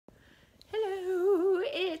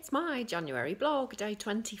it's my January blog, day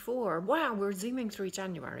 24. Wow, we're zooming through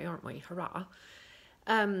January, aren't we? Hurrah.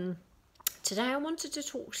 Today I wanted to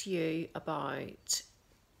talk to you about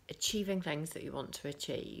achieving things that you want to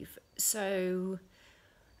achieve. So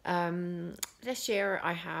this year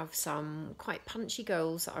I have some quite punchy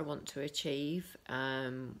goals that I want to achieve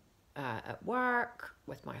at work,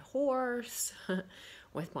 with my horse,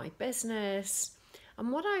 with my business.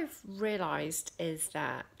 And what I've realised is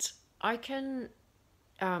that I can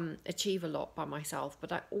achieve a lot by myself,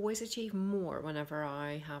 but I always achieve more whenever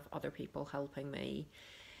I have other people helping me.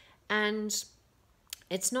 And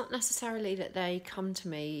it's not necessarily that they come to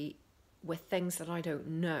me with things that I don't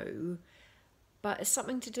know, but it's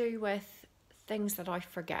something to do with things that I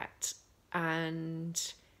forget and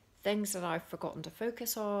things that I've forgotten to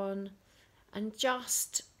focus on, and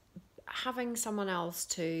just having someone else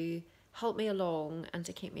to help me along and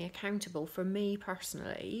to keep me accountable for me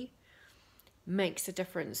personally makes a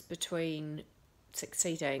difference between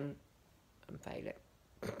succeeding and failing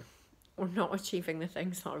or not achieving the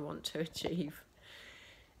things that I want to achieve.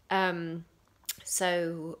 As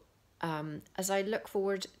I look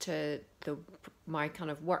forward to my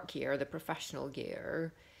kind of work year, the professional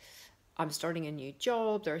year, I'm starting a new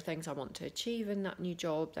job. There are things I want to achieve in that new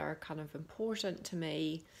job that are kind of important to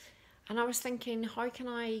me. And I was thinking, how can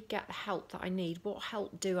I get the help that I need? What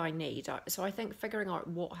help do I need? So I think figuring out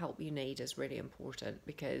what help you need is really important,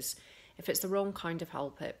 because if it's the wrong kind of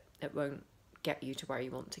help, it won't get you to where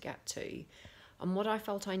you want to get to. And what I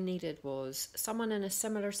felt I needed was someone in a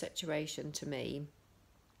similar situation to me,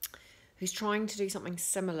 who's trying to do something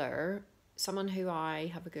similar, someone who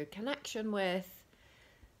I have a good connection with,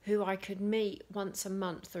 who I could meet once a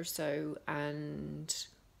month or so and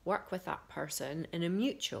work with that person in a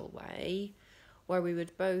mutual way, where we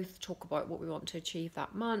would both talk about what we want to achieve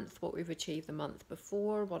that month, what we've achieved the month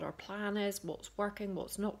before, what our plan is, what's working,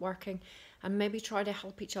 what's not working, and maybe try to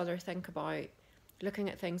help each other think about looking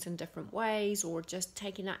at things in different ways, or just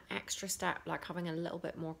taking that extra step, like having a little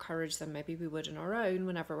bit more courage than maybe we would in our own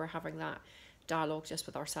whenever we're having that dialogue just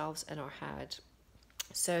with ourselves in our head.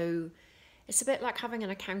 So it's a bit like having an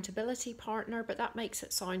accountability partner, but that makes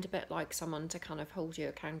it sound a bit like someone to kind of hold you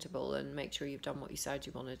accountable and make sure you've done what you said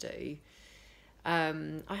you want to do.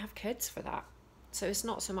 I have kids for that. So it's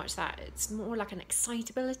not so much that, it's more like an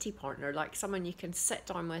excitability partner, like someone you can sit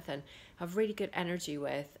down with and have really good energy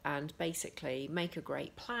with, and basically make a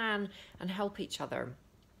great plan and help each other.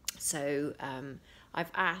 So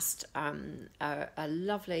I've asked a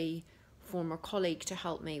lovely former colleague to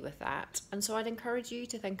help me with that. And so I'd encourage you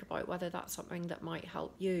to think about whether that's something that might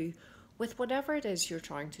help you with whatever it is you're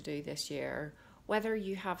trying to do this year, whether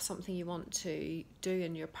you have something you want to do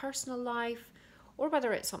in your personal life, or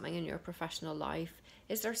whether it's something in your professional life.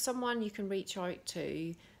 Is there someone you can reach out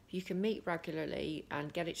to, you can meet regularly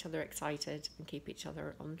and get each other excited and keep each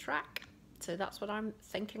other on track? So that's what I'm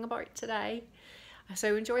thinking about today.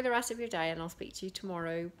 So enjoy the rest of your day, and I'll speak to you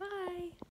tomorrow. Bye.